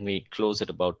 8:30 and we close at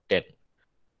about 10.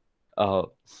 Uh,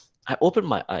 I opened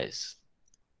my eyes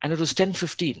and it was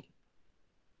 10:15,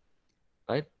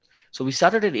 right? So we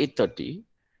started at 8:30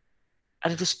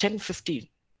 and it was 10:15.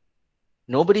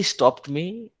 Nobody stopped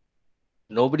me.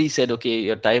 Nobody said, okay,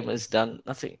 your time is done.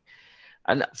 Nothing.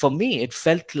 And for me, it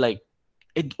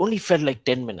only felt like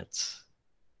 10 minutes,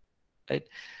 right?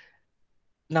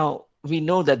 Now, we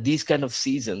know that these kind of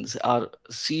seasons are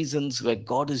seasons where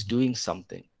God is doing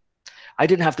something. I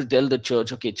didn't have to tell the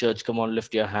church, okay, church, come on,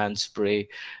 lift your hands, pray.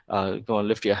 Come on,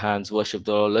 lift your hands, worship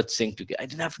the Lord, let's sing together. I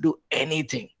didn't have to do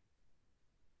anything.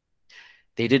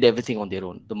 They did everything on their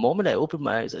own. The moment I opened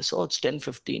my eyes, I saw it's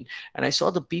 10:15, and I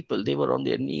saw the people. They were on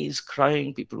their knees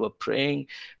crying. People were praying.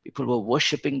 People were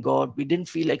worshiping God. We didn't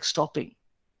feel like stopping.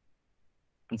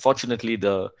 Unfortunately,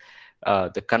 the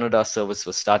Kannada service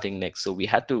was starting next, so we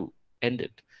had to end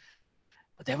it.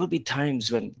 But there will be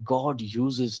times when God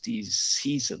uses these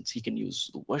seasons. He can use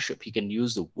worship. He can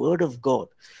use the Word of God,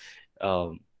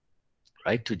 um,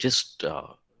 right? To just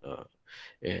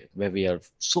where we are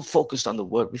so focused on the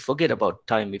Word, we forget about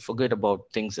time. We forget about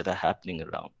things that are happening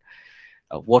around.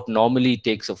 What normally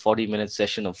takes a 40-minute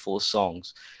session of 4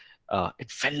 songs,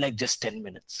 it felt like just 10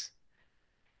 minutes,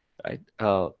 right?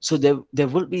 So there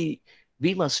will be.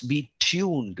 We must be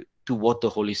tuned to what the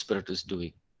Holy Spirit is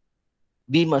doing.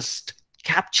 We must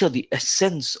capture the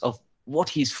essence of what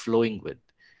He's flowing with,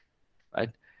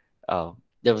 right? Uh,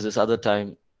 there was this other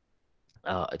time,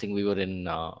 I think we were in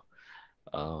uh,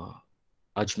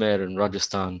 Ajmer in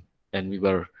Rajasthan, and we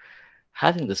were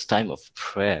having this time of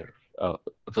prayer.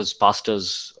 It was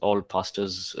pastors, all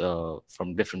pastors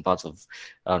from different parts of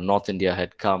North India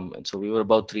had come, and so we were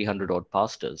about 300 odd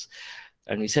pastors,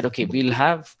 and we said, okay, we'll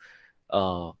have,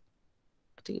 I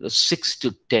think it was 6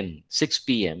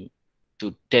 p.m.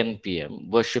 to 10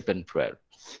 p.m. worship and prayer.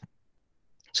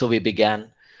 So we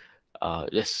began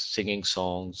just singing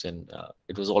songs, and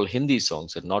it was all Hindi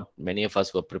songs, and not many of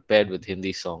us were prepared with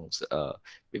Hindi songs.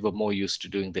 We were more used to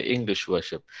doing the English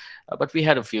worship, but we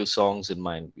had a few songs in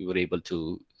mind. We were able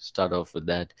to start off with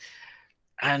that,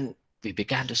 and we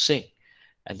began to sing.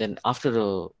 And then after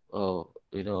a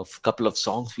couple of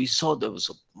songs, we saw there was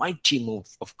a mighty move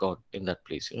of God in that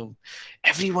place.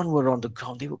 Everyone were on the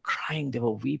ground. They were crying. They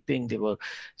were weeping. They were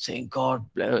saying, God,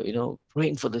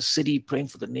 praying for the city, praying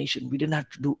for the nation. We didn't have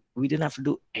to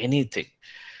do anything,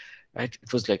 right?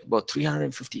 It was like about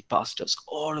 350 pastors,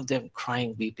 all of them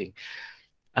crying, weeping.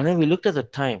 And then we looked at the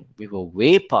time. We were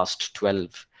way past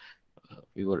 12.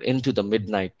 We were into the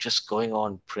midnight, just going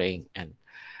on praying. And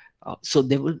so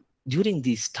there will, during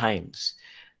these times,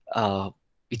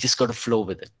 you just got to flow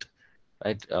with it,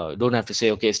 right? Don't have to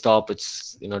say, okay, stop.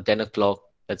 It's 10 o'clock.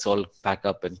 Let's all pack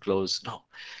up and close. No,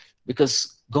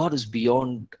 because God is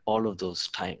beyond all of those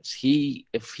times.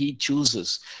 If He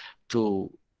chooses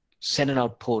to send an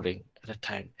outpouring at a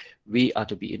time, we are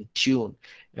to be in tune,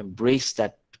 embrace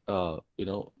that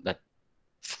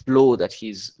flow that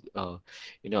He's. I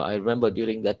remember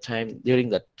during that time, during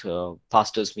that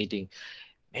pastors meeting,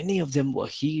 many of them were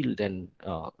healed and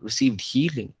received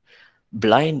healing.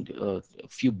 A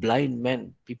few blind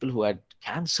men, people who had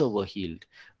cancer were healed.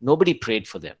 Nobody prayed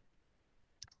for them.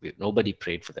 Nobody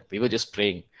prayed for them. We were just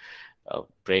praying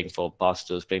for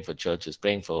pastors, praying for churches,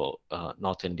 praying for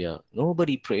North India.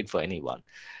 Nobody prayed for anyone.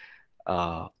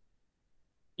 Uh,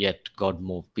 Yet God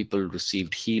moved. People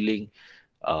received healing.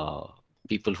 Uh,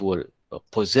 People who were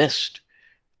possessed.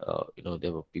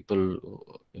 There were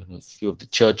people, a few of the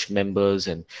church members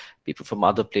and people from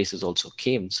other places also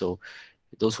came. So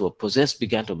those who were possessed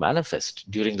began to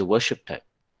manifest during the worship time.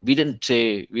 We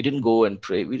didn't go and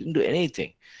pray. We didn't do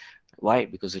anything. Why?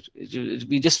 Because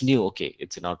we just knew, okay,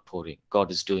 it's an outpouring.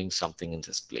 God is doing something in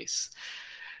this place,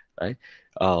 right?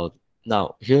 Uh,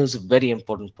 Now, here's a very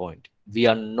important point. We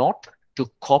are not to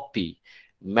copy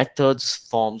methods,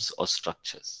 forms, or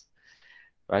structures,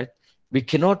 right? We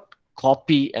cannot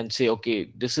copy and say,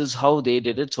 okay, this is how they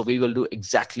did it, so we will do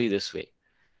exactly this way,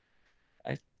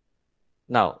 right?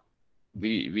 Now,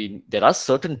 we there are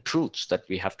certain truths that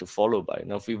we have to follow by.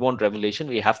 Now, if we want revelation,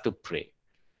 we have to pray,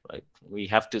 right? We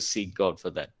have to seek God for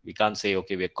that. We can't say,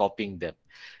 okay, we're copying them.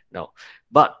 No,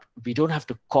 but we don't have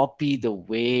to copy the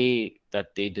way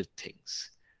that they did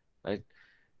things, right?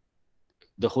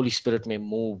 The Holy Spirit may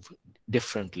move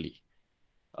differently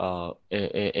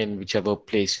in whichever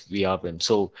place we are in.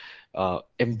 So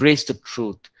embrace the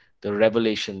truth, the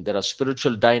revelation. There are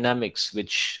spiritual dynamics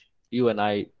which you and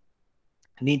I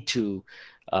need to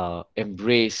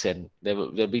embrace, and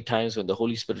there'll be times when the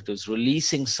Holy Spirit is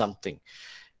releasing something.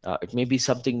 It may be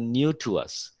something new to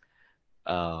us,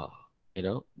 uh,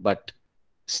 but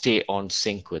stay on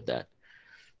sync with that.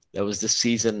 There was this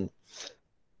season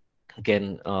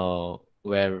again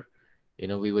where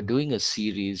we were doing a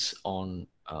series on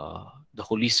the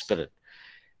Holy Spirit,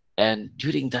 and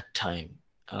during that time,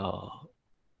 uh,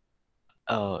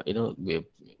 uh, you know, we,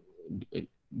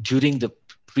 during the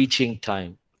preaching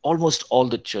time, almost all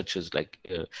the churches, like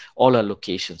all our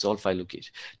locations, all 5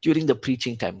 locations, during the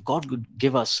preaching time, God would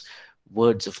give us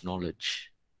words of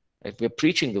knowledge. Right? We're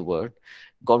preaching the word.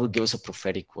 God would give us a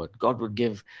prophetic word. God would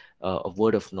give a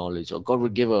word of knowledge, or God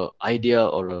would give a idea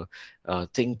or a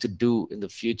thing to do in the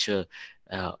future,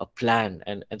 a plan.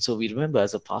 And so we remember,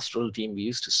 as a pastoral team, we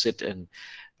used to sit and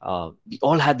we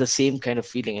all had the same kind of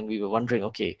feeling, and we were wondering,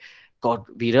 okay, God,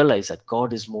 we realized that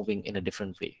God is moving in a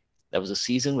different way. There was a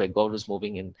season where God was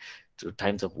moving in through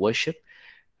times of worship.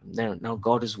 Now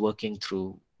God is working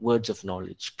through words of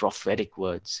knowledge, prophetic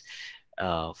words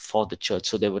for the church.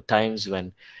 So there were times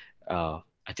when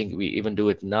I think we even do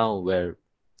it now, where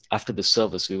after the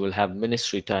service we will have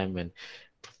ministry time, and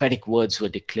prophetic words were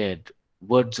declared,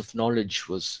 words of knowledge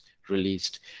was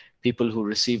released. People who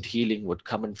received healing would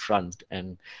come in front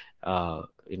and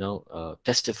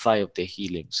testify of their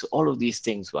healing. So all of these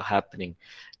things were happening,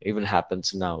 even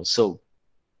happens now.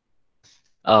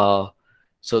 Uh,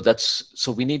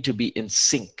 so we need to be in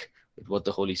sync with what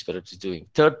the Holy Spirit is doing.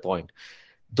 Third point: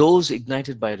 those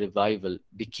ignited by revival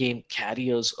became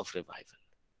carriers of revival.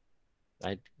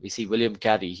 Right? We see William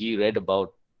Carey. He read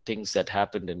about things that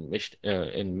happened in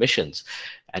missions,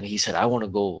 and he said, "I want to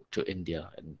go to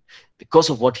India." And because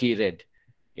of what he read,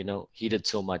 he did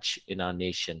so much in our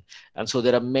nation. And so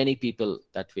there are many people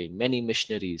that way, many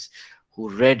missionaries who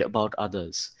read about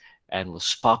others and were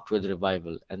sparked with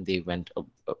revival, and they went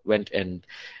and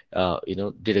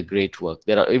did a great work.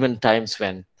 There are even times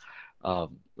when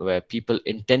where people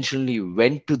intentionally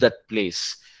went to that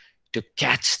place to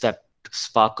catch that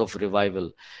spark of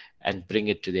revival and bring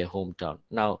it to their hometown.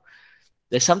 Now,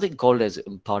 there's something called as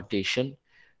impartation.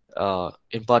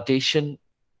 Impartation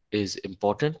is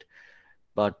important,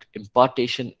 but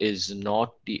impartation is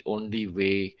not the only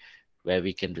way where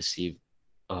we can receive,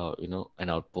 an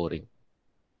outpouring.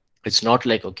 It's not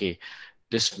like, okay,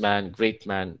 this man, great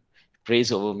man,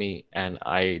 prays over me, and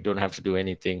I don't have to do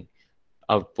anything.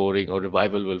 Outpouring or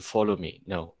revival will follow me.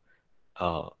 No.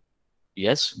 Uh,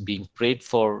 yes, being prayed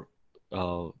for,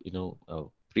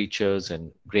 preachers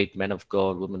and great men of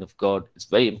God, women of God, it's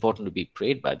very important to be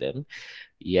prayed by them.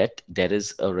 Yet there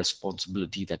is a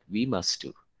responsibility that we must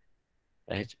do,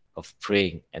 right? Of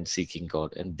praying and seeking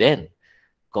God. And then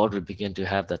God will begin to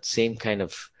have that same kind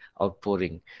of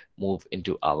outpouring move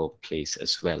into our place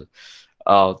as well.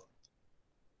 Uh,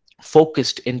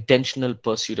 Focused, intentional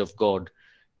pursuit of God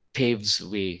paves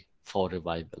way for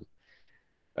revival,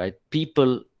 right?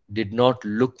 People did not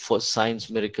look for signs,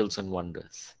 miracles, and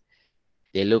wonders.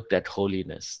 They looked at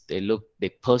holiness. They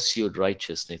pursued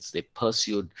righteousness. They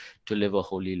pursued to live a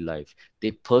holy life.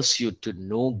 They pursued to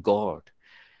know God,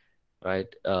 right?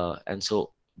 And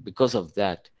so, because of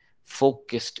that,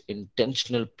 focused,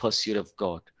 intentional pursuit of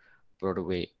God brought a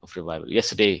way of revival.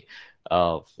 Yesterday,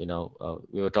 we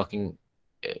were talking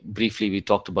briefly, we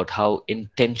talked about how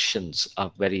intentions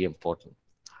are very important.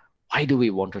 Why do we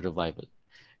want a revival?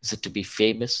 Is it to be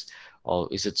famous, or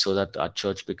is it so that our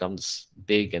church becomes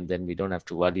big and then we don't have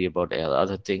to worry about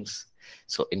other things?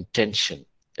 So, intention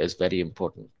is very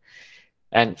important.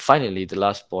 And finally, the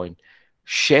last point: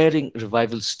 sharing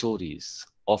revival stories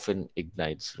often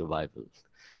ignites revival.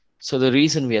 So, the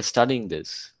reason we are studying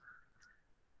this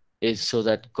is so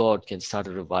that God can start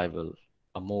a revival,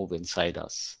 a move inside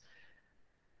us,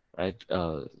 right?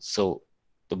 So,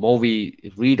 the more we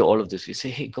read all of this, we say,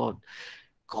 hey,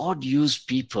 God used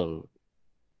people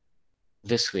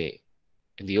this way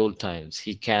in the old times.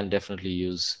 He can definitely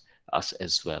use us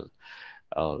as well.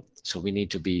 So we need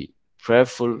to be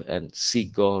prayerful and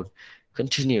seek God,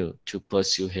 continue to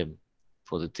pursue Him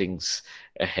for the things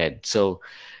ahead. So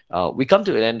we come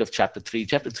to the end of chapter 3.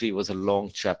 Chapter 3 was a long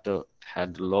chapter,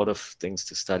 had a lot of things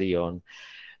to study on.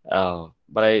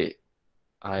 But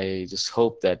I just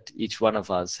hope that each one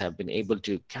of us have been able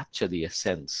to capture the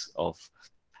essence of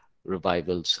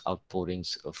revivals,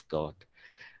 outpourings of God.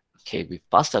 Okay, we've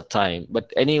passed our time,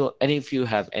 but any of you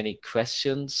have any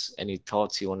questions, any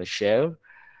thoughts you want to share?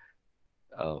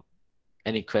 Uh,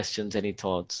 any questions, any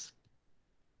thoughts?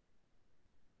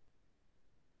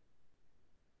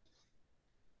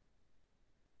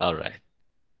 All right.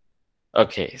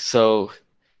 Okay, so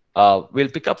we'll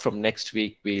pick up from next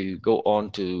week. We'll go on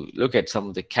to look at some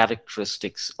of the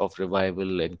characteristics of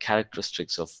revival and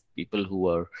characteristics of people who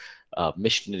are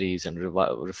missionaries and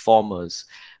reformers,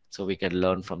 so we can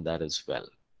learn from that as well.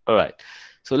 All right.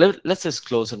 So let's just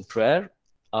close in prayer.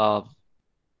 Uh,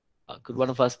 could one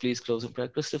of us please close in prayer?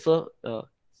 Christopher,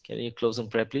 can you close in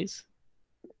prayer, please?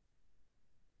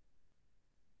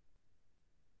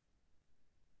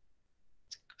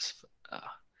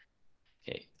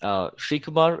 Okay. Sri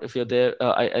Kumar, if you're there,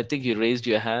 I think you raised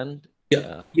your hand.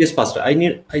 Yeah. Yes, Pastor.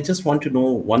 I just want to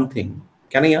know one thing.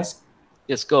 Can I ask?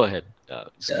 Yes, go ahead.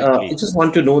 Just quickly. I just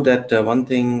want to know that one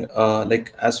thing,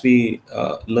 like as we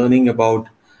learning about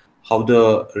how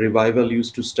the revival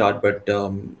used to start, but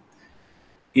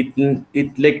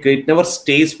it never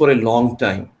stays for a long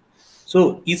time.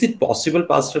 So is it possible,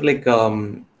 Pastor, like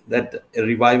that a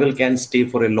revival can stay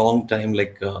for a long time?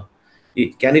 Like,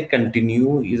 can it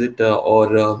continue? Is it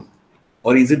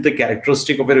or is it the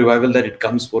characteristic of a revival that it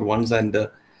comes for once and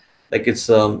like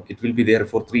it will be there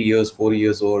for 3 years, 4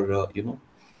 years, or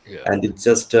Yeah. and it's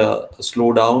just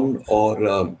slow down,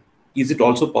 or is it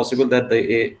also possible that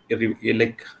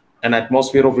like an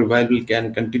atmosphere of revival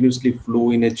can continuously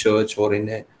flow in a church or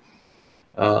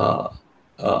uh,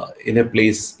 in a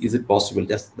place? Is it possible?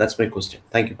 That's my question.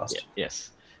 Thank you, Pastor.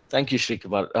 Yes. Thank you, Sri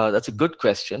Kumar. That's a good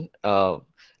question.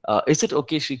 Is it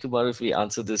okay, Sri Kumar, if we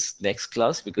answer this next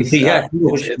class? Because Yeah,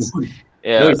 no, it's no,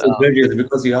 yeah, it's a good news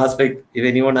because you asked like if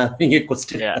anyone asking a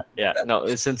question. yeah. No,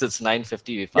 since it's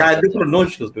 9:50, we Yeah, passed that time. no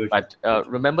issues, no issues. But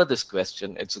remember this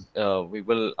question. It's we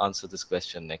will answer this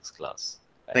question next class.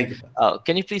 Right. Thank you, Pastor.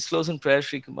 Can you please close in prayer,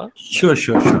 Sri Kumar? Sure.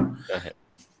 Go ahead.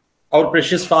 Our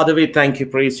precious Father, we thank you,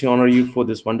 praise you, honor you for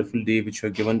this wonderful day which you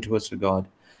have given to us, O God.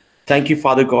 Thank you,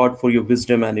 Father God, for your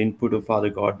wisdom and input, O Father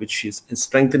God, which is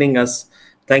strengthening us.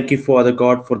 Thank you, Father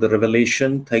God, for the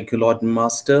revelation. Thank you, Lord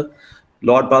Master.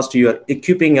 Lord Master, you are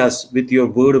equipping us with your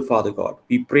word, O Father God.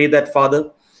 We pray that, Father,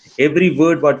 every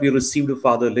word what we received, O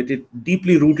Father, let it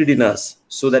deeply rooted in us,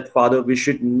 so that, Father, we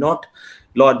should not,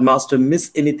 Lord Master, miss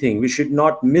anything. We should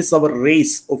not miss our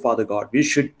race, O Father God. We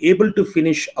should able to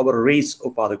finish our race,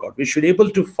 O Father God. We should able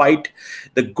to fight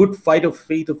the good fight of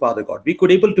faith, O Father God. We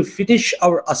could able to finish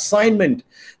our assignment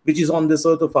which is on this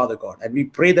earth, O Father God. And we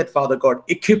pray that, Father God,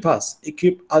 equip us,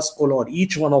 O Lord,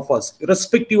 each one of us,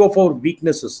 irrespective of our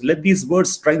weaknesses. Let these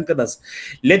words strengthen us.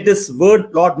 Let this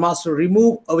word, Lord Master,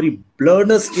 remove every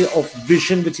blurriness of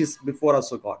vision which is before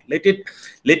us, O God. Let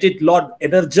it, Lord,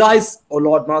 energize, O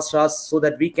Lord Master, us, so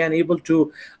that we can able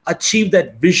to achieve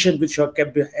that vision which you have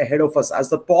kept ahead of us. As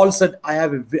the Paul said, I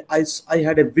had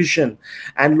a vision,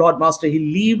 and Lord Master, he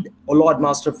lived, O Lord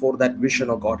Master, for that vision,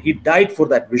 O God. He died for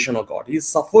that vision, O God. He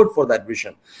suffered for that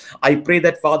vision. I pray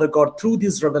that, Father God, through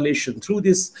this revelation, through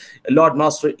this, Lord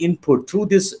Master, input, through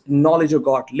this knowledge, O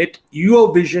God, let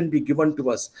your vision be given to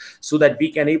us, so that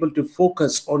we can able to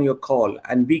focus on your call,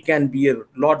 and we can be a,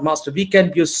 Lord Master, we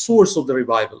can be a source of the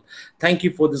revival. Thank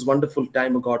you for this wonderful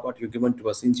time, O God, what you've given to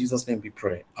us. In Jesus' name we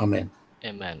pray. Amen.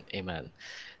 Amen.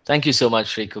 Thank you so much,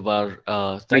 Sri Kumar.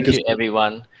 Thank Thank you, you, sir.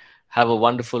 everyone. Have a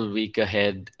wonderful week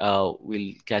ahead.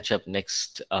 We'll catch up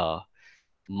next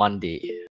Monday.